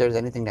 See if there's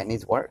anything that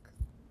needs work.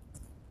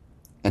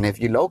 And if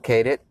you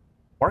locate it,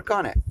 work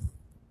on it.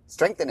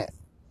 Strengthen it.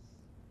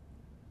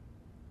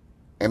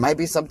 It might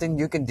be something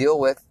you can deal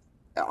with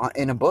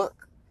in a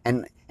book,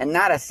 and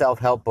not a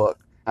self-help book.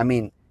 I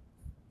mean,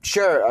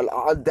 sure,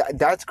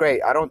 that's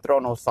great. I don't throw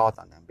no salt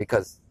on them,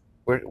 because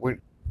we're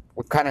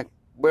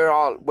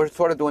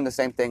sort of doing the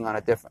same thing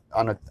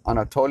on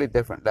a totally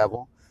different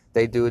level.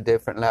 They do a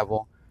different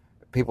level.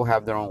 People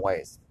have their own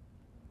ways.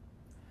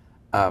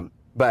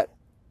 But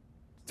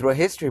through a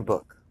history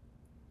book,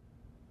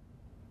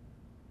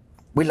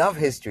 we love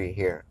history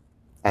here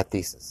at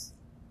Thesis.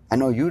 I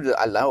know you do.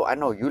 I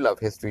know you love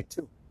history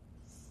too.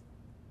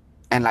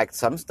 And like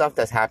some stuff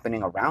that's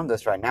happening around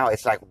us right now,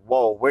 it's like,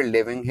 whoa, we're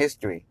living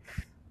history.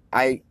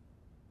 I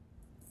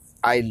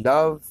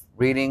love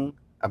reading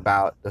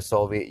about the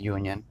Soviet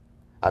Union.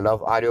 I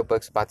love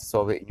audiobooks about the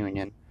Soviet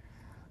Union,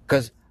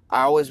 because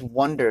I always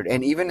wondered,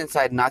 and even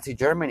inside Nazi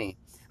Germany,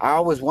 I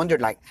always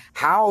wondered, like,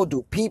 how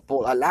do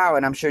people allow,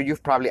 and I'm sure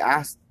you've probably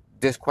asked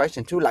this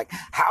question too, like,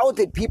 how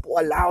did people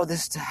allow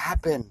this to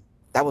happen?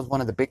 That was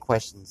one of the big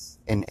questions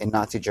in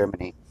Nazi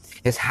Germany,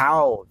 is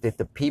how did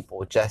the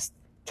people just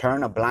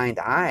turn a blind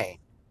eye?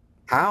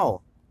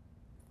 How?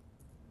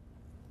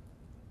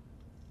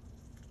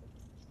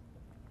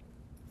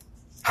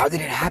 How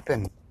did it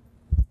happen?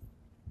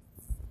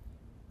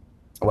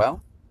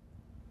 Well,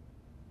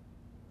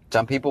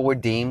 some people were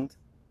deemed,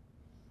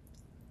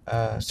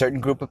 a certain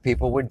group of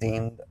people were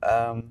deemed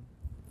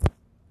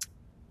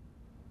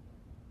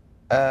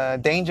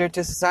danger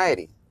to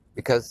society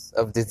because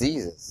of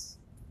diseases.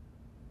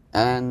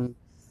 And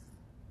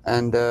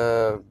I don't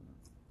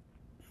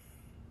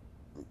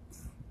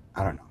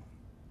know.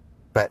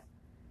 But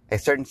a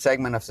certain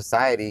segment of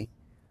society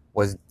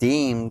was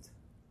deemed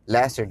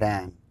lesser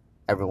than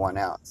everyone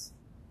else.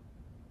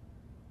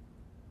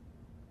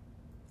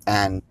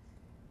 And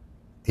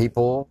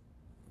people,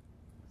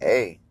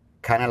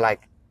 kind of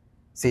like,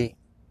 see,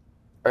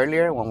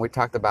 earlier when we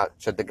talked about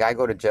should the guy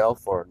go to jail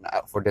for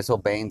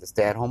disobeying the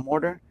stay-at-home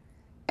order,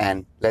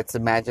 and let's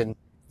imagine,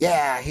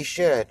 yeah, he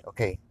should.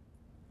 Okay,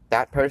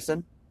 that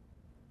person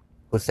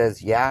who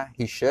says, yeah,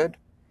 he should,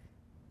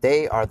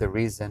 they are the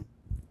reason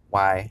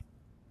why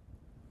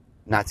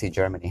Nazi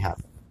Germany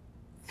happened.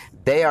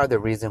 They are the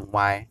reason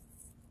why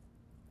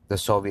the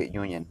Soviet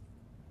Union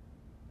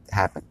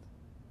happened.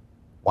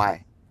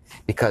 Why?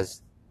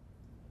 Because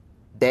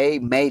they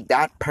made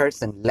that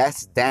person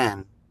less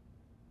than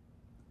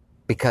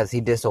because he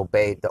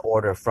disobeyed the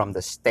order from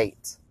the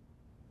state.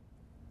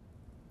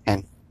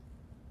 And,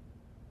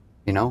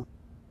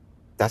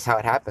 that's how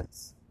it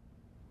happens.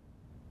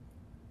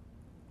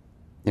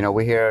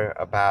 We hear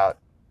about,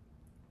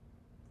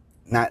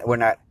 we're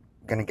not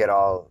going to get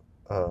all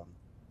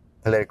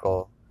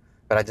political,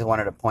 but I just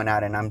wanted to point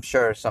out, and I'm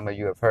sure some of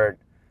you have heard,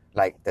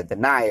 like the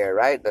denier,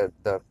 right?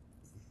 The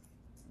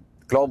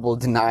global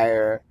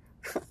denier,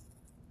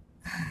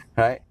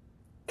 right?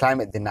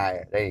 Climate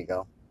denier. There you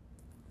go.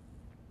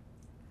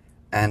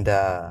 And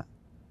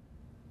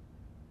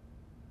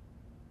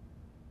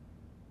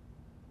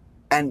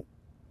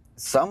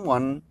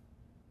someone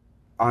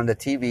on the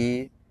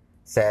TV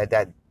said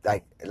that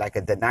like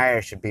a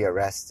denier should be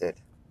arrested,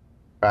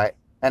 right?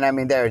 And I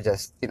mean, they're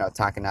just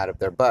talking out of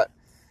their butt,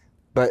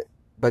 but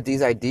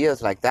these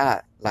ideas like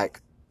that,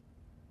 like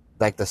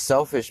the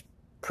selfish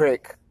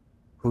prick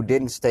who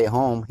didn't stay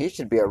home, he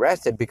should be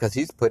arrested because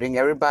he's putting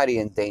everybody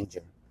in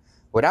danger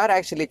without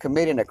actually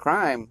committing a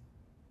crime.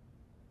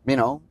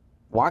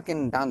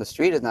 Walking down the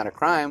street is not a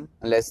crime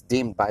unless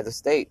deemed by the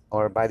state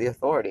or by the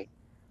authority.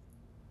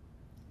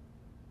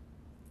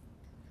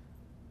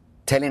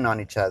 Telling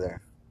on each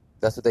other.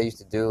 That's what they used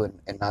to do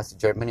in Nazi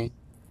Germany,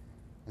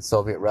 in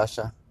Soviet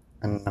Russia,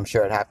 and I'm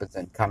sure it happens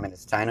in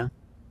communist China.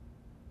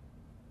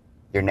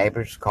 Your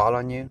neighbors call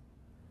on you.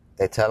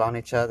 They tell on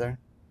each other.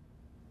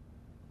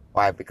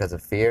 Why? Because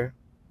of fear.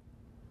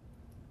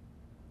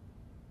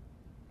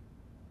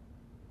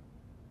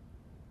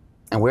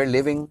 And we're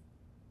living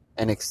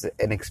an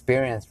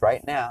experience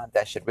right now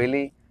that should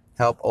really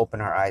help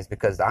open our eyes,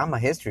 because I'm a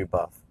history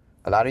buff.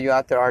 A lot of you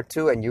out there are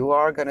too, and you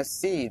are going to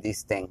see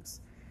these things.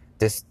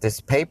 This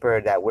paper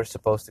that we're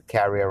supposed to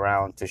carry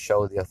around to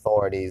show the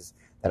authorities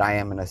that I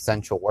am an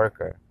essential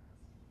worker.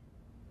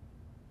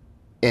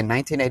 In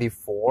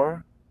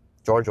 1984,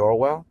 George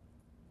Orwell,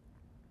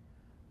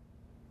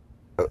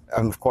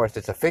 of course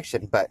it's a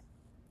fiction, but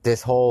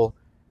this whole,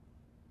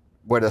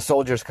 where the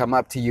soldiers come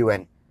up to you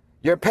and,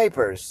 your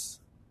papers,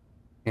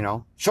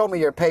 show me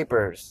your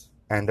papers.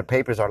 And the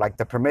papers are like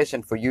the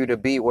permission for you to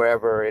be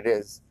wherever it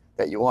is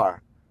that you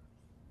are.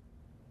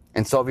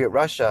 In Soviet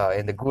Russia,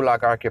 in the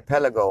Gulag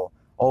Archipelago,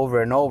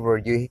 over and over,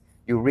 you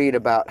read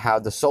about how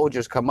the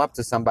soldiers come up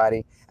to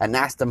somebody and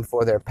ask them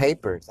for their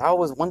papers. I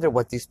always wondered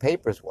what these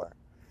papers were.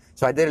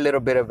 So I did a little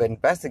bit of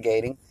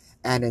investigating,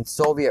 and in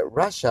Soviet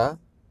Russia,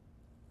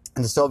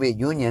 in the Soviet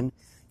Union,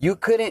 you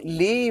couldn't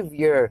leave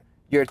your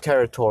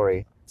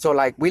territory. So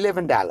like we live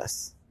in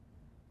Dallas.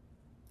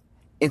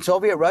 In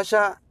Soviet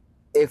Russia,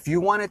 if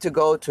you wanted to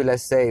go to,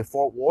 let's say,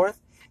 Fort Worth,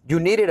 you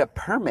needed a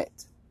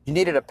permit. You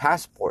needed a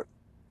passport.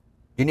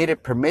 You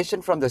needed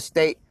permission from the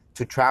state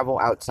to travel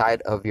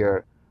outside of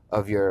your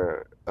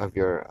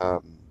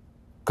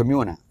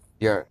comuna,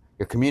 your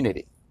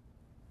community.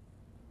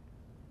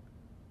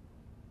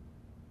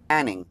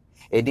 Planning.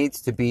 It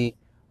needs to be,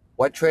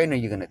 what train are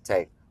you going to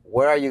take?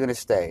 Where are you going to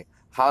stay?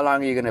 How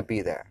long are you going to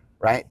be there?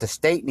 Right? The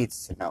state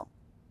needs to know.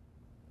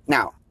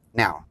 Now,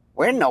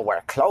 we're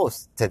nowhere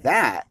close to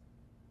that.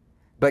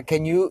 But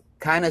can you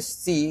kind of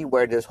see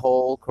where this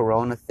whole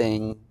corona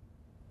thing,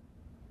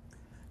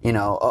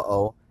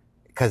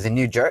 because in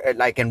New Jersey,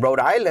 like in Rhode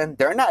Island,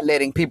 they're not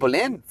letting people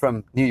in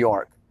from New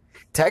York.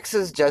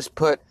 Texas just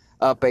put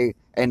up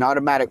an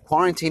automatic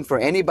quarantine for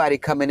anybody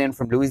coming in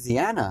from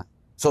Louisiana.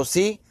 So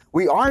see,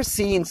 we are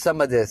seeing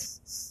some of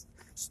this,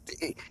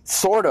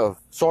 sort of.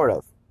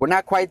 We're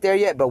not quite there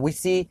yet, but we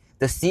see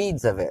the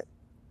seeds of it.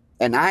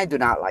 And I do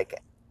not like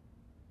it.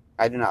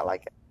 I do not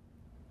like it.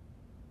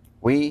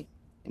 We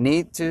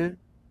need to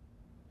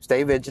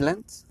stay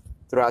vigilant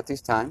throughout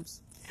these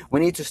times.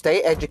 We need to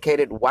stay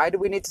educated. Why do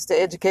we need to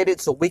stay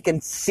educated? So we can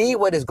see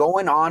what is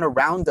going on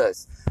around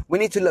us. We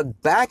need to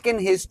look back in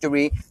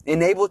history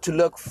and able to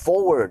look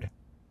forward,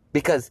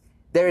 because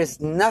there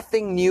is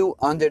nothing new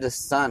under the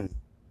sun.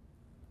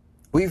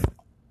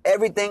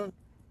 Everything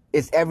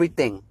is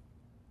everything.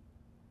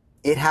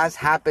 It has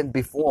happened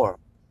before.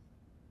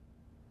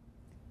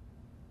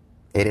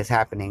 It is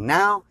happening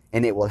now,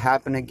 and it will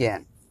happen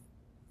again.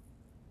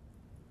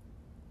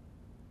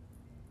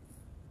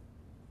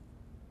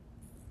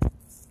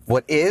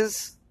 What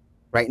is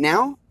right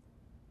now,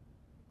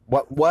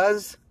 what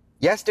was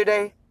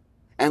yesterday,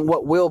 and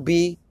what will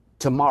be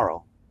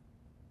tomorrow.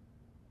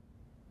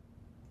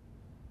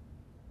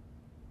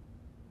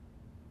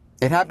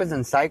 It happens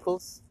in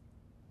cycles,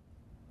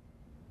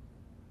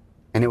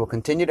 and it will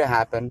continue to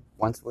happen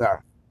once we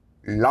are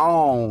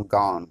long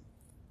gone.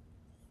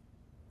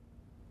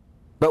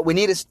 But we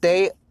need to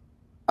stay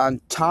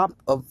on top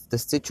of the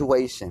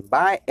situation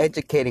by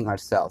educating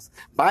ourselves,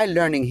 by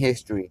learning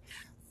history,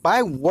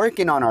 by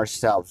working on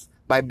ourselves,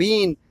 by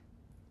being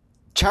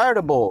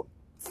charitable,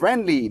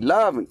 friendly,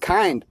 love, and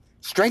kind,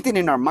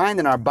 strengthening our mind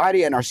and our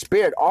body and our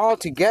spirit all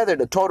together,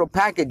 the total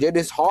package. It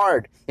is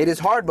hard. It is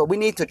hard, but we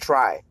need to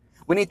try.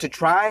 We need to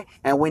try,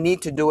 and we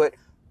need to do it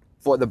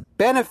for the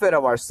benefit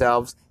of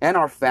ourselves and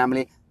our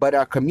family, but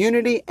our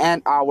community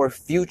and our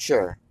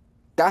future.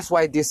 That's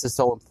why this is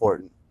so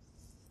important.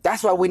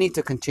 That's why we need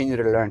to continue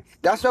to learn.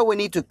 That's why we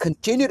need to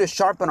continue to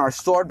sharpen our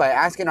sword by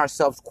asking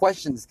ourselves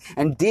questions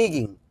and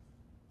digging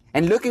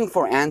and looking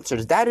for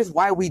answers. That is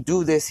why we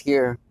do this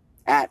here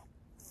at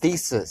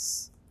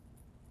Thesis.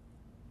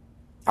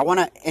 I want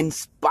to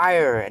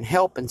inspire and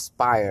help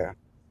inspire.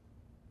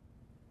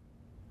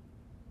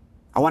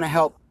 I want to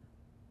help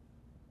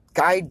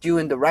guide you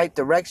in the right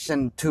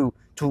direction to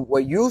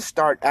where you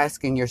start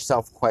asking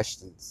yourself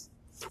questions,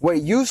 where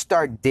you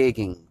start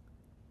digging.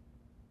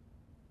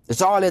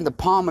 It's all in the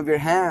palm of your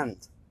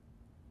hand.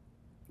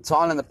 It's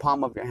all in the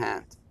palm of your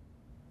hand.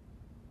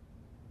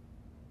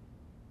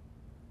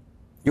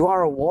 You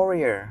are a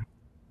warrior,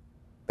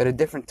 but a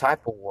different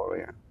type of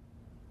warrior.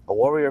 A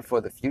warrior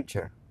for the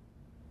future.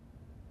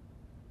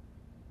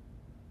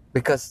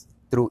 Because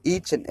through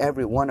each and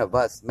every one of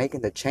us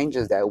making the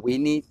changes that we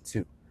need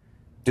to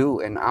do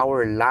in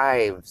our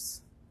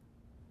lives,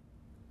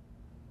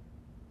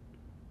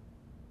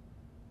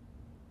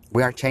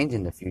 we are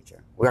changing the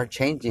future. We are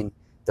changing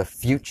the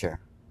future.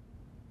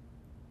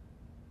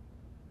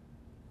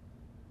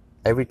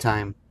 Every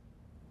time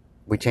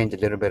we change a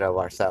little bit of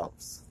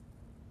ourselves.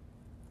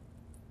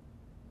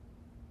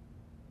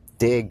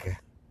 Dig,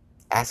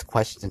 ask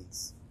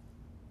questions,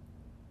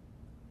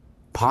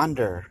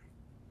 ponder,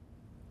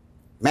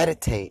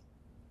 meditate,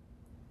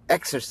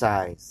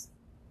 exercise,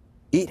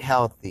 eat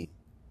healthy,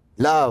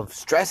 love,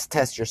 stress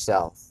test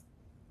yourself,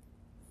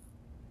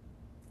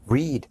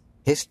 read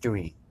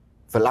history,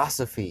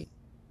 philosophy,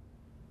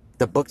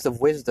 the books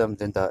of wisdom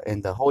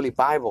in the Holy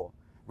Bible,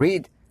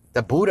 read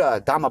the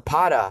Buddha,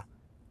 Dhammapada,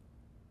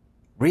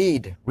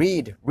 read,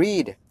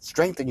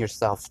 strengthen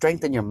yourself,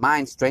 strengthen your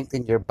mind,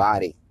 strengthen your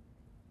body.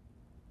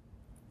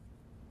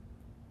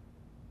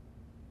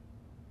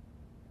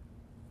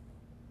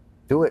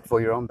 Do it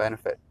for your own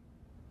benefit,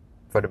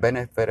 for the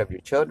benefit of your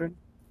children,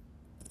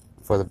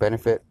 for the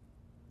benefit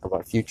of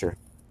our future.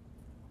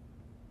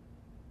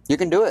 You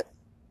can do it.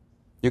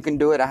 You can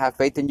do it. I have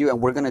faith in you, and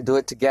we're going to do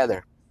it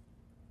together.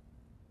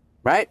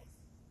 Right?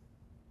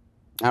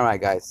 All right,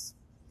 guys.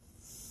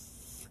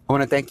 I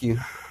want to thank you.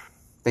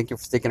 Thank you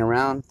for sticking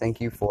around.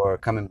 Thank you for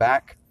coming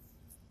back.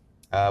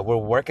 We're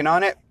working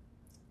on it.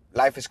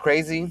 Life is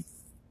crazy,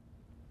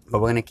 but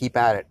we're going to keep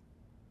at it.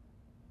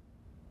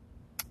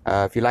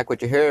 If you like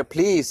what you hear,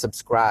 please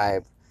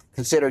subscribe.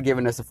 Consider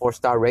giving us a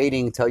 4-star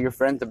rating. Tell your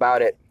friends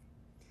about it.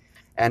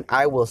 And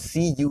I will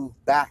see you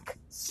back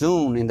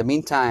soon. In the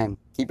meantime,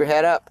 keep your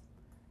head up.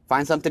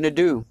 Find something to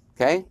do,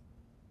 okay?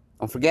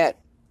 Don't forget,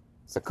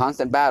 it's a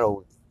constant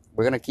battle.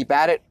 We're going to keep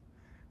at it.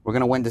 We're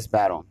going to win this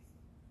battle.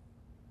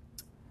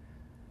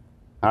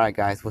 All right,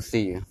 guys, we'll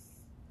see you.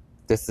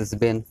 This has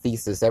been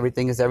Thesis.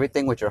 Everything is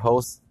Everything with your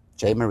host,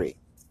 Jay Marie.